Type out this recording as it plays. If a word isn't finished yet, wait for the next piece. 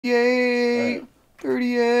38,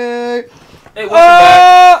 38. Hey, welcome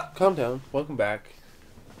back. Calm down. Welcome back.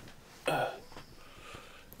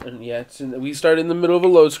 And yeah, we started in the middle of a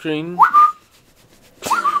load screen.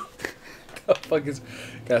 The fuck is?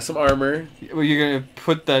 Got some armor. Well, you're gonna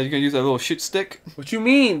put that. You're gonna use that little shit stick. What you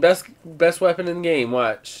mean? Best weapon in the game.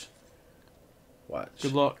 Watch.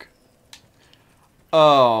 Good luck.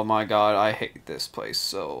 Oh my god, I hate this place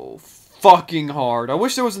so fucking hard. I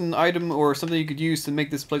wish there was an item or something you could use to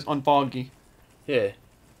make this place unfoggy. Yeah.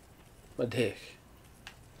 My dick.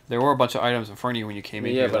 There were a bunch of items in front of you when you came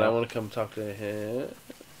in here. Yeah, but though. I want to come talk to him.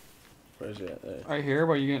 Where's he at there? Right here,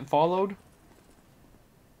 where you getting followed?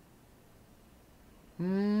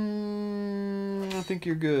 I think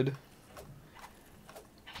you're good.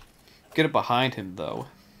 Get it behind him, though.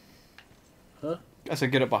 Huh? I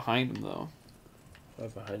said get it behind him, though.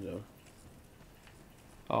 Right behind him.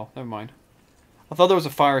 Oh, never mind. I thought there was a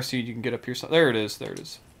fire seed you can get up here. There it is. There it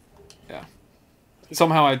is. Yeah.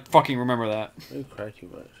 Somehow I fucking remember that. You cry too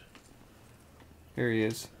much. Here he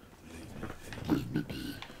is.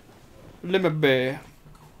 Limbe.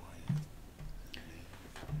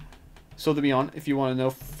 So to be honest, if you want to know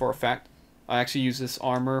for a fact, I actually used this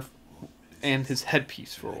armor and his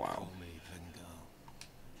headpiece for a while.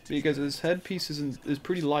 Because his headpiece is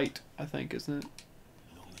pretty light, I think, isn't it?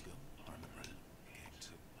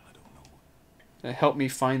 It helped me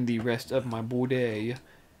find the rest of my boudet.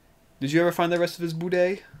 Did you ever find the rest of his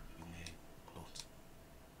boudet?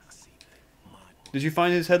 Did you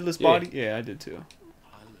find his headless body? Yeah, I did too.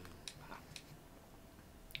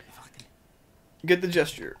 Get the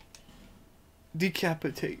gesture.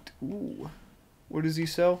 Decapitate. Ooh. What does he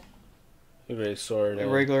sell? A great sword. A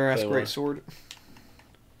regular ass great sword.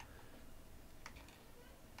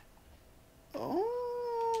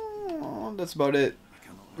 Oh, that's about it.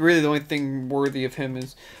 Really, the only thing worthy of him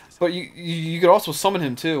is, but you could also summon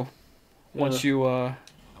him too, once you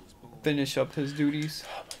finish up his duties.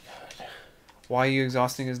 Oh my god! Why are you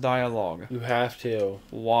exhausting his dialogue? You have to.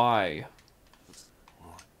 Why?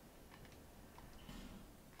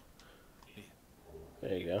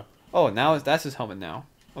 There you go. Oh, now that's his helmet now.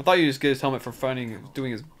 I thought you just get his helmet for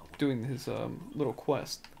doing his little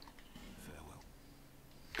quest.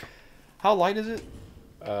 How light is it?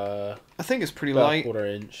 I think it's pretty light. About a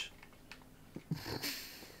 1/4 inch.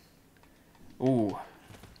 Ooh.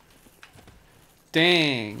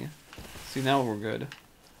 Dang. See, now we're good.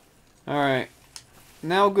 Alright.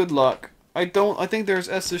 Now good luck. I think there's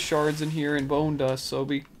Estus shards in here and bone dust, so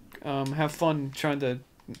we have fun trying to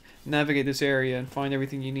navigate this area and find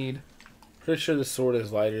everything you need. Pretty sure the sword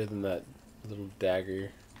is lighter than that little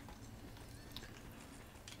dagger.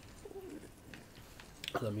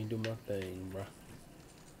 Let me do my thing, bruh.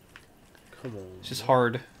 Come on. It's just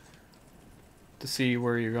hard to see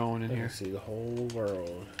where you're going in I here. can see the whole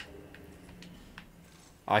world.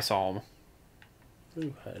 I saw him. Where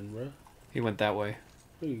you heading, bruh? He went that way.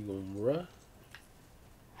 Where you going, bruh?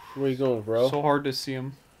 Where you going, bro? So hard to see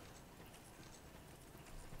him.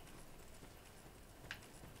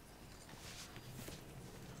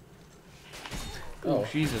 Oh,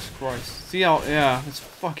 Jesus Christ. See how, yeah, it's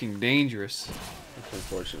fucking dangerous. That's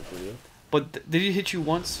unfortunate for you. But did he hit you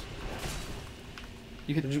once?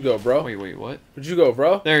 Where'd you go, bro? Wait, what? Where'd you go,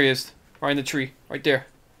 bro? There he is. Right in the tree. Right there.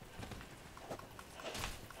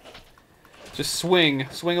 Just swing.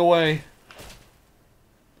 Swing away.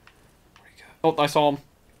 Where'd he go? Oh, I saw him.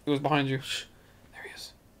 He was behind you. Shh. There he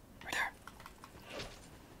is. Right there.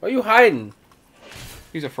 Why are you hiding?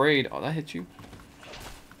 He's afraid. Oh, that hit you.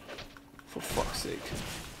 For fuck's sake.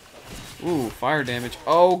 Ooh, fire damage.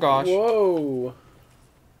 Oh, gosh. Whoa.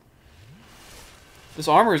 This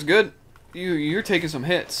armor is good. You're taking some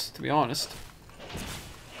hits, to be honest.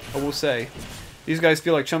 I will say. These guys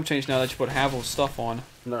feel like chump change now that you put Havel's stuff on.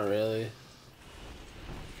 Not really.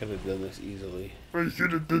 Could have done this easily. I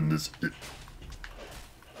should have done this.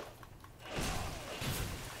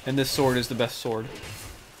 And this sword is the best sword.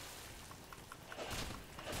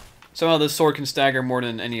 Somehow this sword can stagger more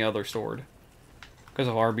than any other sword. Because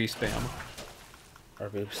of RB spam.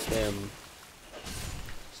 RB spam.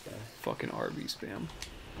 Fucking RB spam.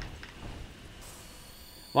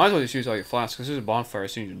 Might as well just use all your flasks, because there's a bonfire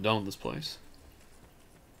as soon as you're done with this place.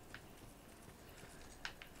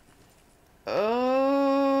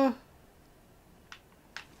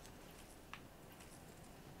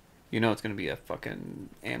 You know it's going to be a fucking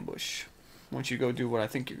ambush. Once you go do what I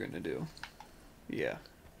think you're going to do. Yeah.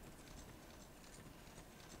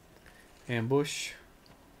 Ambush.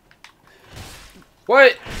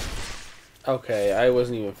 What? Okay, I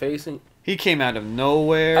wasn't even facing. He came out of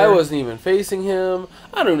nowhere. I wasn't even facing him.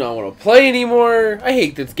 I do not want to play anymore. I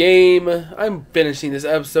hate this game. I'm finishing this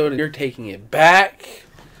episode and you're taking it back.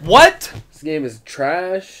 What? This game is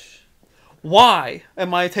trash. Why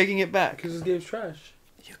am I taking it back? Because this game's trash.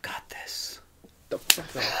 You got this. The fuck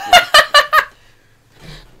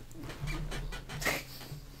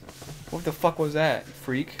What the fuck was that,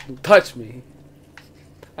 freak? touch me.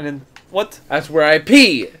 I didn't. What? That's where I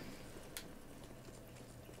pee.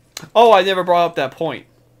 Oh, I never brought up that point.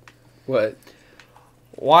 What?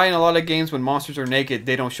 Why in a lot of games when monsters are naked,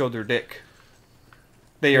 they don't show their dick?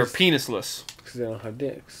 They are penisless. Because they don't have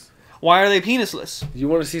dicks. Why are they penisless? You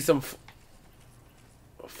want to see some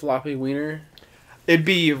floppy wiener? It'd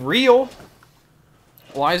be real.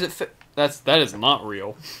 Why is it that is not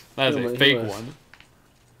real. That is a fake one.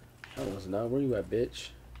 That was not. Where you at, bitch?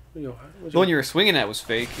 The one you were swinging at was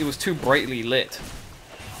fake. It was too brightly lit.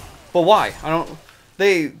 But why? I don't.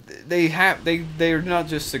 They're not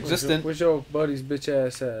just existent. Where's your buddy's bitch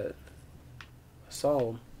ass at? I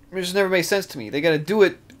saw him. It just never made sense to me. They gotta do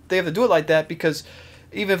it. They have to do it like that because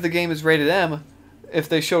even if the game is rated M, if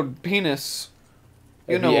they showed penis,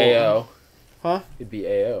 It'd be AO. Huh? It'd be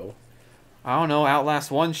AO. I don't know. Outlast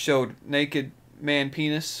 1 showed naked man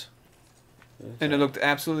penis, and it looked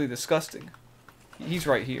absolutely disgusting. He's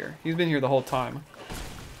right here. He's been here the whole time.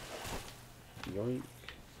 Yoink.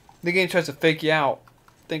 The game tries to fake you out,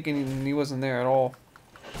 thinking he wasn't there at all.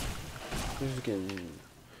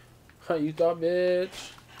 Huh, you thought,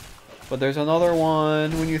 bitch? But there's another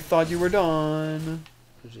one when you thought you were done.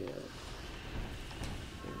 Where's he at?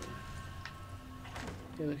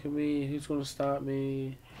 Hey, look at me. Who's gonna stop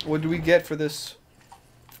me? What do we get for this?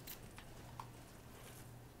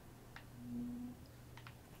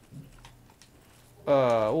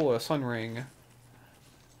 Oh, a sun ring.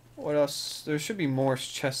 What else? There should be more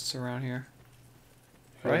chests around here.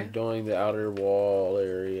 Right? I'm doing the outer wall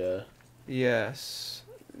area. Yes.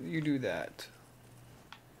 You do that.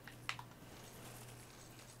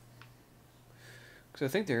 Because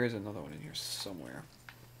I think there is another one in here somewhere.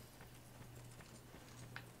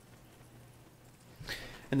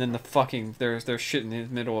 And then the fucking... There's shit in the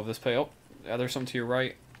middle of this page. Oh, yeah, there's something to your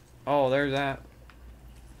right. Oh, there's that.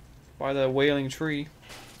 By the wailing tree.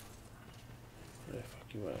 Where the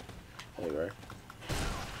fuck you at? There you are.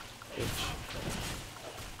 Bitch.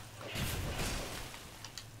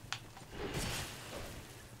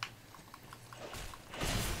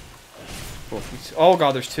 Oh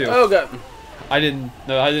god, there's two. Oh god. I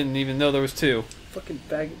didn't even know there was two. Fucking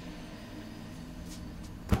faggot.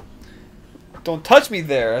 Don't touch me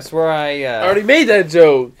there. That's where I already made that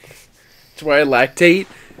joke. That's why I lactate.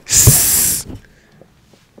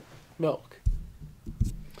 Milk.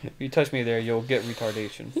 If you touch me there, you'll get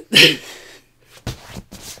retardation.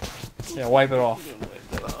 Yeah, wipe it off.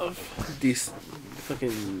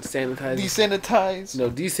 Fucking sanitize. Desanitize. No,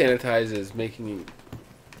 desanitize is making you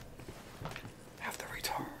Have the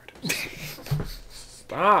retard.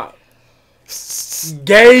 stop.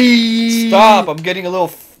 Gay. Stop! I'm getting a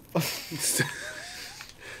little.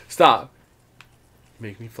 Stop.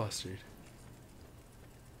 Make me flustered.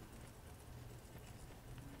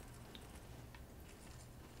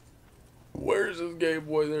 Where's this Game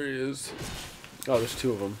Boy? There he is. Oh, there's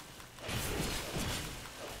two of them.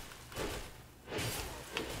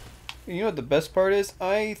 You know what the best part is?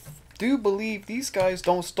 I do believe these guys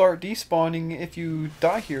don't start despawning if you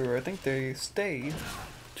die here. I think they stay. What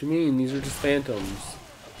do you mean? These are just phantoms.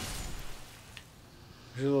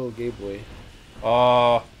 There's a little Game Boy.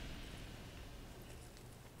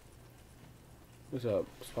 What's up?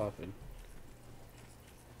 What's poppin'?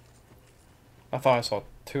 I thought I saw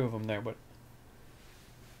two of them there, but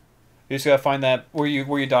you just gotta find that where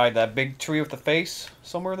you died. That big tree with the face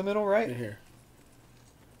somewhere in the middle, right? Right here.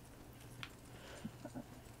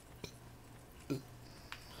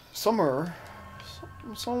 Somewhere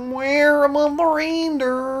among the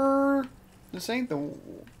reindeer. This ain't the.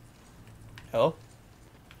 Hello?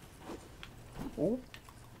 Oh.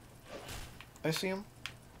 I see him.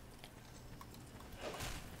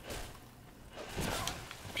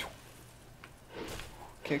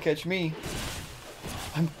 Can't catch me.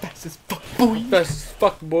 I'm fast as fuck, boy. Fast as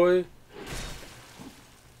fuck, boy.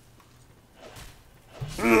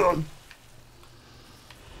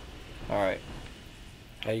 Alright.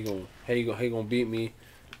 How you gonna beat me?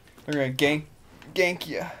 They're gonna gank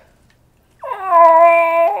ya.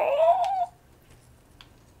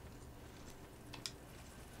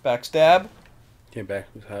 Backstab. Came back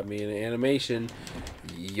and had me in an animation.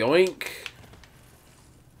 Yoink.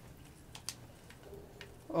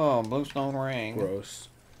 Oh, bluestone ring. Gross.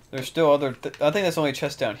 There's still other. I think that's only a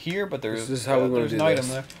chest down here, but there's. This is how we're gonna there's do an item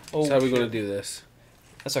this. there. This Oh, is how we're shit. gonna do this.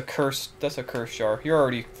 That's a curse. That's a curse jar. You're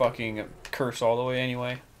already fucking cursed all the way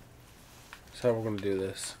anyway. That's how we're gonna do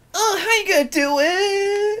this. Oh, how you gonna do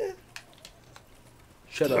it?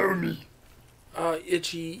 Shut Tell up. me.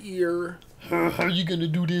 Itchy ear. How you gonna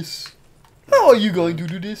do this? How are you going to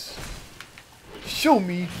do this? Show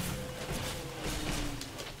me.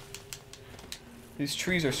 These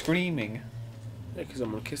trees are screaming. Yeah, because I'm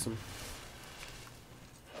gonna kiss him.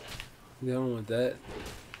 You don't want that.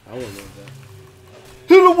 I wouldn't want that.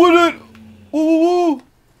 Hit him with it! Woo woo woo!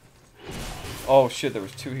 Oh shit, there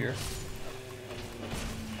was 2 here.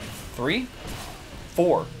 3?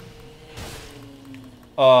 4.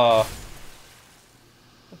 I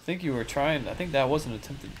think you were trying. I think that was an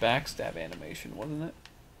attempted backstab animation, wasn't it?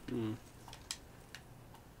 Mm.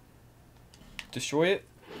 Destroy it?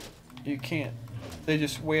 You can't. They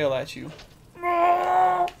just wail at you.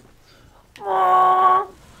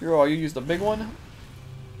 You're all. You use the big one?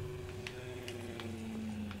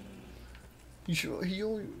 You should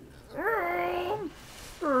heal.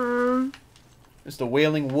 It's the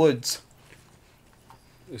Wailing Woods.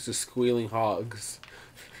 It's the squealing hogs.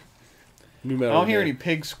 I don't hear any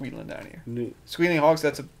pigs squealing down here. Squealing Hogs,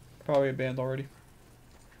 that's probably a band already.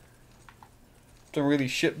 It's a really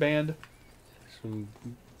shit band.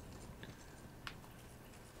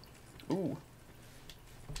 Ooh.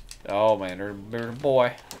 Oh man, there's a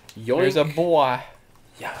boy. Yoink. There's a boy.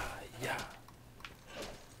 Yeah, yeah.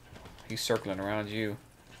 He's circling around you.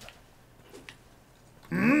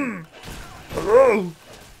 Hello.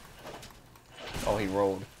 Oh, he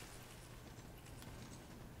rolled.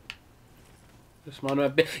 Just mind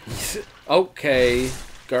my Okay,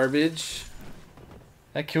 garbage.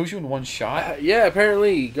 That kills you in one shot? Yeah,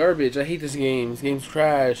 apparently garbage. I hate this game. This game's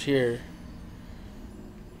trash. Here,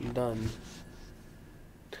 I'm done.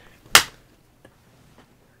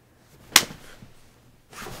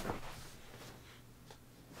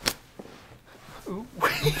 Ooh.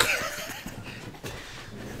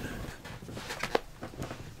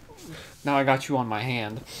 Now I got you on my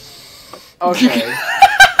hand. Okay.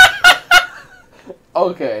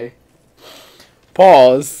 Okay.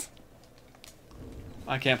 Pause.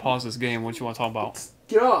 I can't pause this game. What you want to talk about?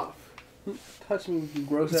 Get off. Touch me with your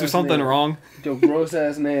gross ass Is there something nails. wrong? Your gross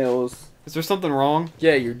ass nails. Is there something wrong?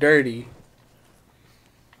 Yeah, you're dirty.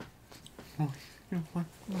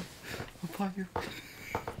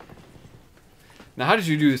 Now, how did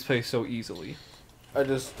you do this place so easily? I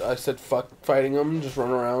said fuck fighting them, just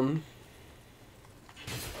run around.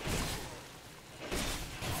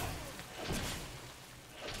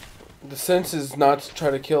 The sense is not to try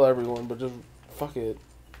to kill everyone, but just fuck it.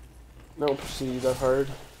 Don't pursue that hard.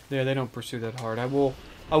 Yeah, they don't pursue that hard. I will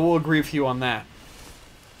agree with you on that.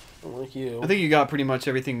 I'm like you. I think you got pretty much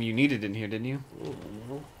everything you needed in here, didn't you? I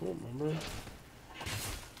don't remember.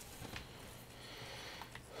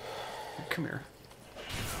 Come here.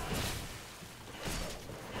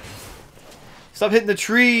 Stop hitting the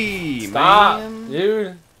tree, Stop, man.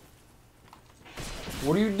 dude.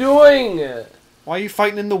 What are you doing? Why are you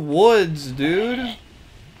fighting in the woods, dude?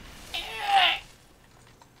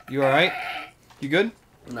 You alright? You good?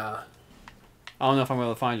 Nah. I don't know if I'm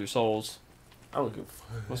gonna find your souls. I don't give a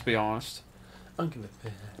fuck. Let's be honest. I don't give a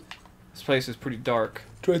fuck. This place is pretty dark.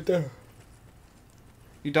 It's right there.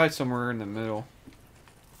 You died somewhere in the middle.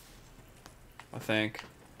 I think.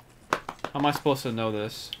 How am I supposed to know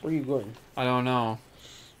this? Where are you going? I don't know.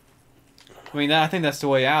 I mean, I think that's the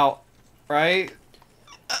way out, right?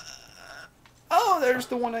 Oh, there's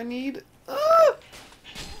the one I need.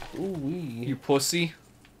 Ooh wee. You pussy.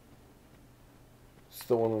 It's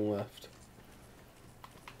the one on the left.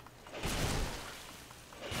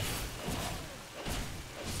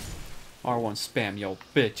 R1 spam yo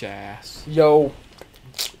bitch ass. Yo.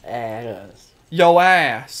 Ass. Yo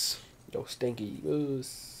ass. Yo stinky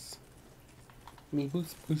boos. Me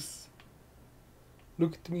boos boos.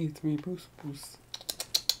 Look at me, it's me boos boos.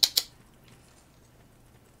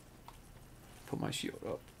 Put my shield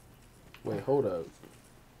up. Wait, hold up.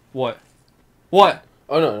 What? What?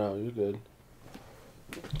 Oh no, you're good.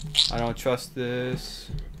 I don't trust this.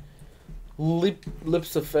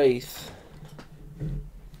 Lips of faith.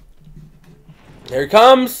 There he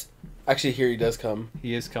comes! Actually, here he does come.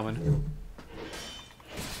 He is coming.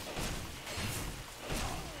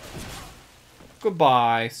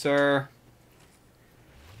 Goodbye, sir.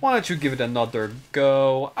 Why don't you give it another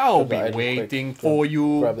go? I'll be Grab the item waiting quick. for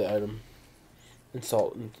you. Grab the item.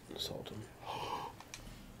 Insult him.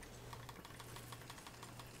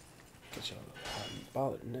 Get y'all hot and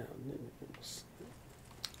bothered now.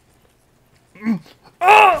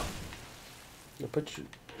 Now put your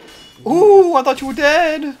Ooh, I thought you were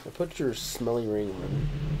dead. I put your smelly ring in.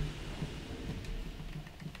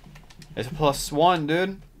 It's a +1,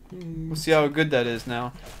 dude. We'll see how good that is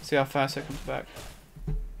now. See how fast that comes back.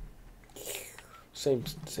 Same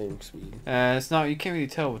speed. It's not. You can't really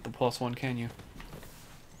tell with the +1, can you?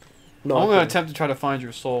 No, I'm gonna attempt to try to find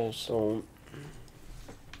your souls. Don't.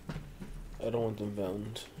 I don't want them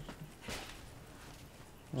found.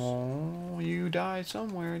 Oh, you died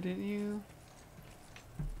somewhere, didn't you?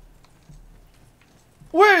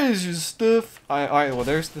 Where is your stuff? Alright, well,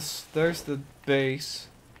 there's the base.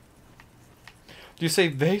 Do you say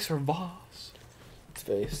vase or vase? It's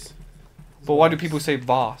face. But why do people say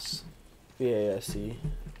vase? V-A-S-E.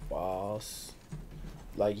 Vase.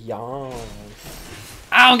 Like yawns.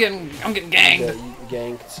 I'm getting ganged.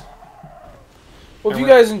 Ganked. Well, if you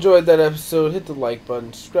guys enjoyed that episode, hit the like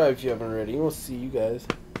button, subscribe if you haven't already, and we'll see you guys.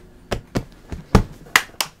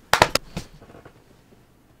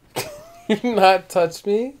 You not touch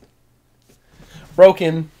me?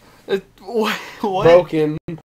 Broken. What? Broken.